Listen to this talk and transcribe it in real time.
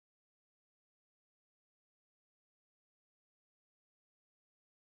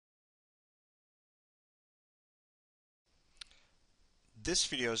This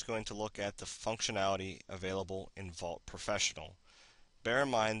video is going to look at the functionality available in Vault Professional. Bear in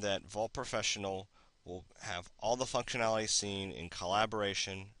mind that Vault Professional will have all the functionality seen in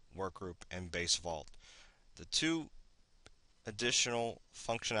Collaboration, Workgroup, and Base Vault. The two additional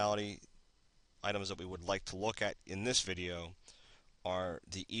functionality items that we would like to look at in this video are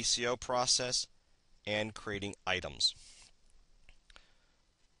the ECO process and creating items.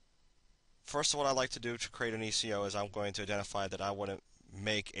 First, what I'd like to do to create an ECO is I'm going to identify that I want to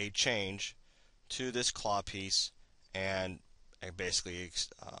make a change to this claw piece and basically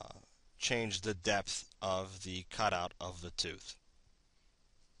change the depth of the cutout of the tooth.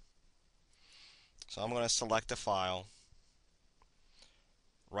 So I'm going to select a file,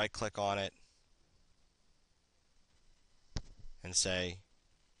 right click on it, and say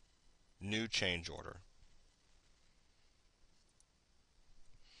New Change Order.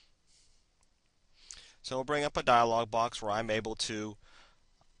 So it'll bring up a dialog box where I'm able to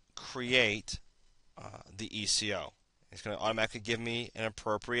create the ECO. It's going to automatically give me an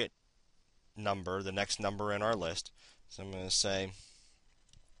appropriate number, the next number in our list. So I'm going to say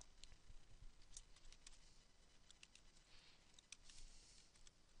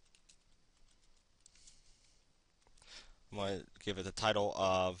I'm going to give it the title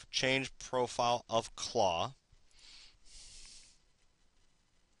of Change Profile of Claw.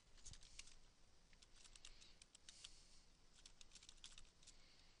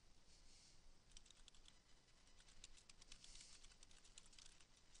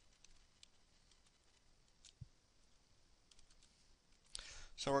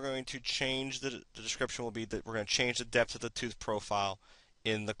 So we're going to change the description will be that we're going to change the depth of the tooth profile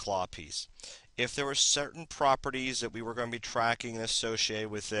in the claw piece. If there were certain properties that we were going to be tracking and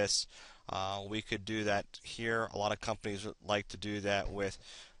associated with this, we could do that here. A lot of companies would like to do that with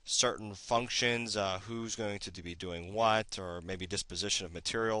certain functions, who's going to be doing what, or maybe disposition of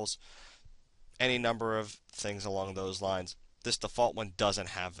materials, any number of things along those lines. This default one doesn't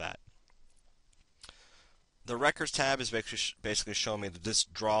have that. The Records tab is basically showing me that this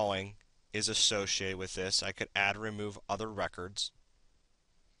drawing is associated with this. I could add or remove other records.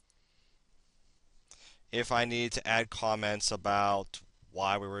 If I need to add comments about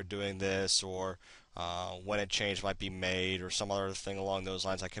why we were doing this or when a change might be made or some other thing along those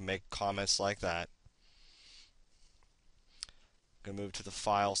lines, I can make comments like that. I'm going to move to the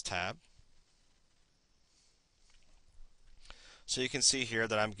Files tab. So you can see here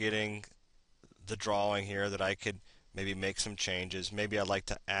that I'm getting the drawing here that I could maybe make some changes. Maybe I'd like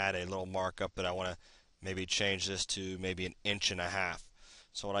to add a little markup that I want to maybe change this to maybe 1.5 inches.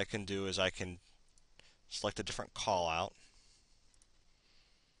 So what I can do is I can select a different call out.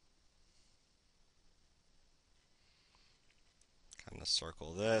 Kind of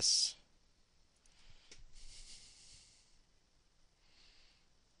circle this.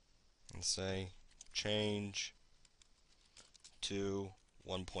 And say change to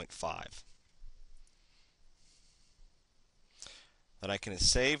 1.5. Then I can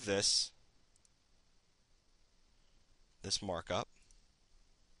save this markup.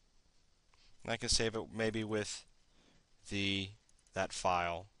 And I can save it maybe with that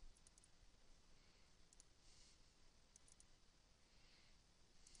file.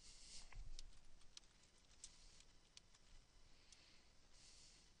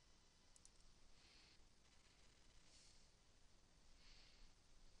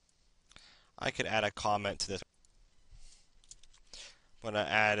 I could add a comment to this. I'm going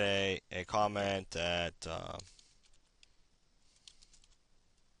to add a comment that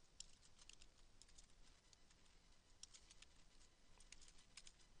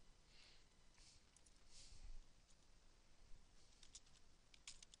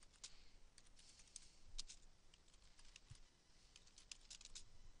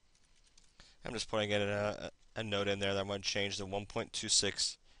I'm just putting in a note in there that I'm going to change the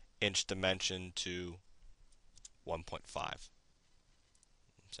 1.26 inch dimension to 1.5.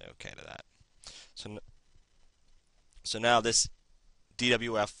 Say OK to that. So now this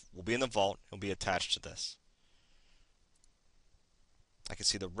DWF will be in the vault. It will be attached to this. I can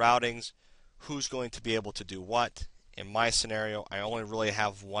see the routings, who's going to be able to do what. In my scenario, I only really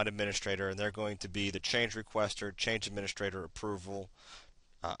have one administrator, and they're going to be the change requester, change administrator, approver,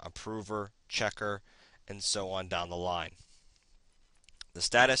 checker, and so on down the line. The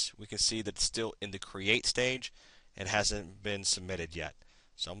status, we can see that it's still in the create stage. It hasn't been submitted yet.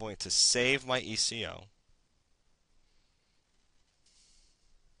 So I'm going to save my ECO.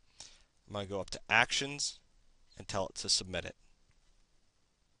 I'm going to go up to Actions and tell it to submit it.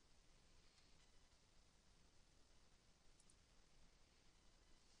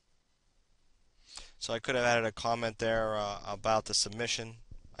 So I could have added a comment there about the submission.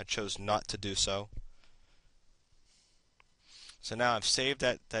 I chose not to do so. So now I've saved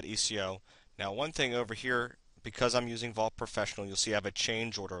that ECO. Now one thing over here, because I'm using Vault Professional, you'll see I have a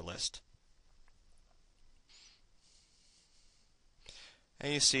change order list.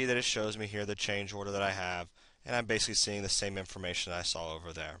 And you see that it shows me here the change order that I have, and I'm basically seeing the same information I saw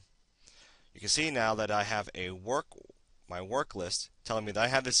over there. You can see now that I have my work list telling me that I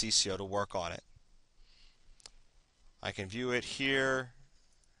have this ECO to work on it. I can view it here.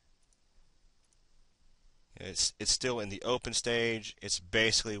 It's still in the open stage. It's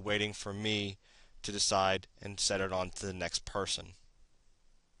basically waiting for me to decide and set it on to the next person.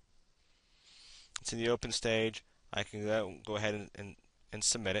 It's in the open stage. I can go ahead and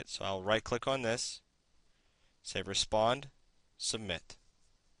submit it. So I'll right click on this, say respond, submit.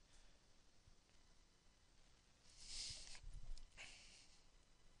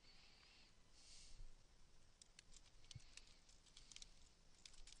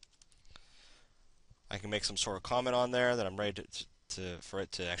 I can make some sort of comment on there that I'm ready for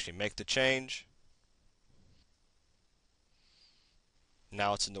it to actually make the change.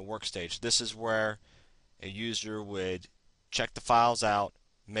 Now it's in the work stage. This is where a user would check the files out,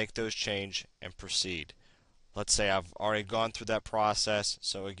 make those change, and proceed. Let's say I've already gone through that process,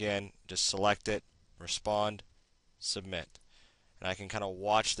 so again, just select it, respond, submit. And I can kind of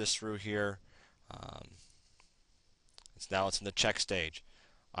watch this through here. Now it's in the check stage.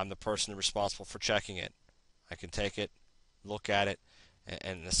 I'm the person responsible for checking it. I can take it, look at it,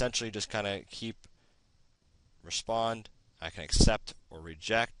 and essentially just kind of respond. I can accept or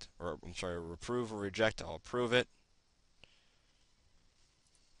reject, or I'm sorry, approve or reject. I'll approve it.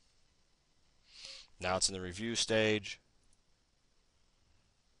 Now it's in the review stage.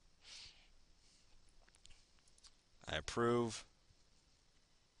 I approve.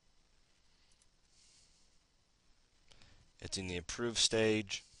 It's in the approve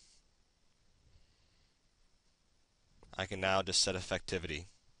stage. I can now just set effectivity.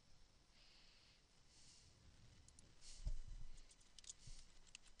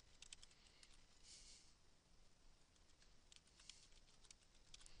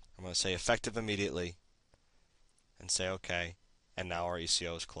 I'm going to say effective immediately and say OK, and now our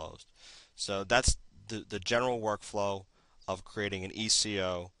ECO is closed. So that's the general workflow of creating an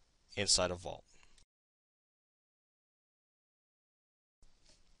ECO inside of Vault.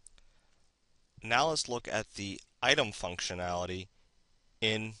 Now let's look at the item functionality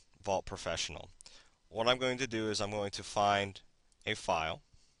in Vault Professional. What I'm going to do is I'm going to find a file.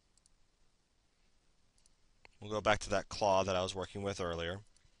 We'll go back to that claw that I was working with earlier.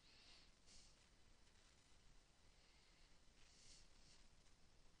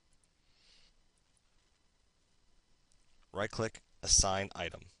 Right-click, Assign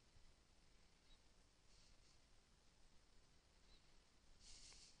Item.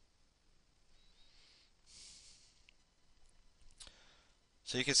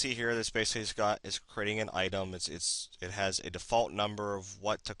 So you can see here this basically is creating an item. It has a default number of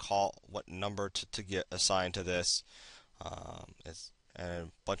what number to get assigned to this. It's and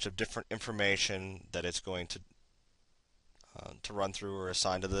a bunch of different information that it's going to run through or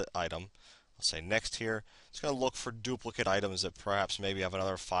assign to the item. I'll say next here. It's going to look for duplicate items that perhaps maybe have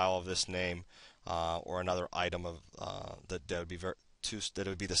another file of this name or another item of that would be that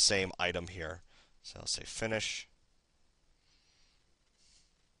would be the same item here. So I'll say finish.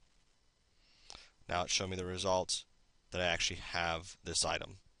 Now it's showing me the results that I actually have this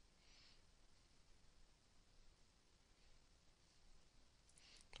item.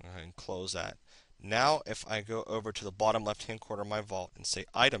 Go ahead and close that. Now if I go over to the bottom left hand corner of my vault and say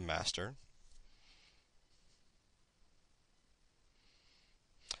Item Master,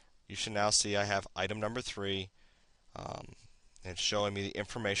 you should now see I have item number 3. It's showing me the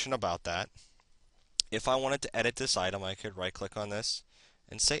information about that. If I wanted to edit this item, I could right click on this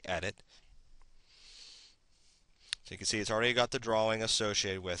and say Edit. So you can see it's already got the drawing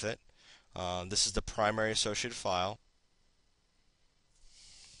associated with it. This is the primary associated file.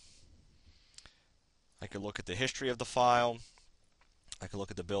 I could look at the history of the file. I could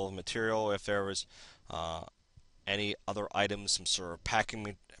look at the bill of material if there was any other items, some sort of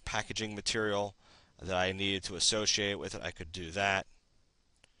packaging material that I needed to associate with it. I could do that.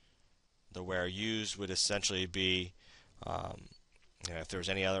 The where used would essentially be if there's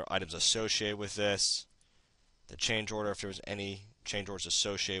any other items associated with this. The change order, if there's any change orders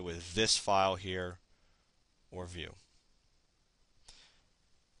associated with this file here, or view.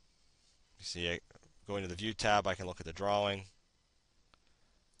 You see, going to the View tab, I can look at the drawing.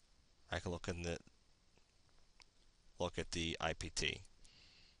 I can look at the IPT.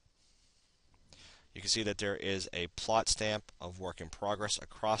 You can see that there is a plot stamp of work in progress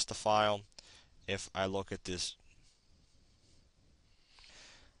across the file. If I look at this,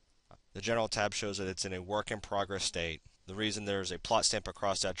 the General tab shows that it's in a work in progress state. The reason there's a plot stamp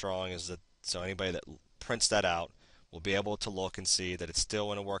across that drawing is that so anybody that prints that out will be able to look and see that it's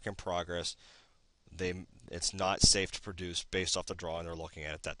still in a work in progress. It's not safe to produce based off the drawing they're looking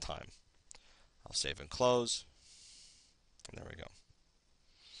at that time. I'll save and close. And there we go.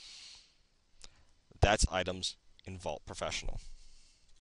 That's items in Vault Professional.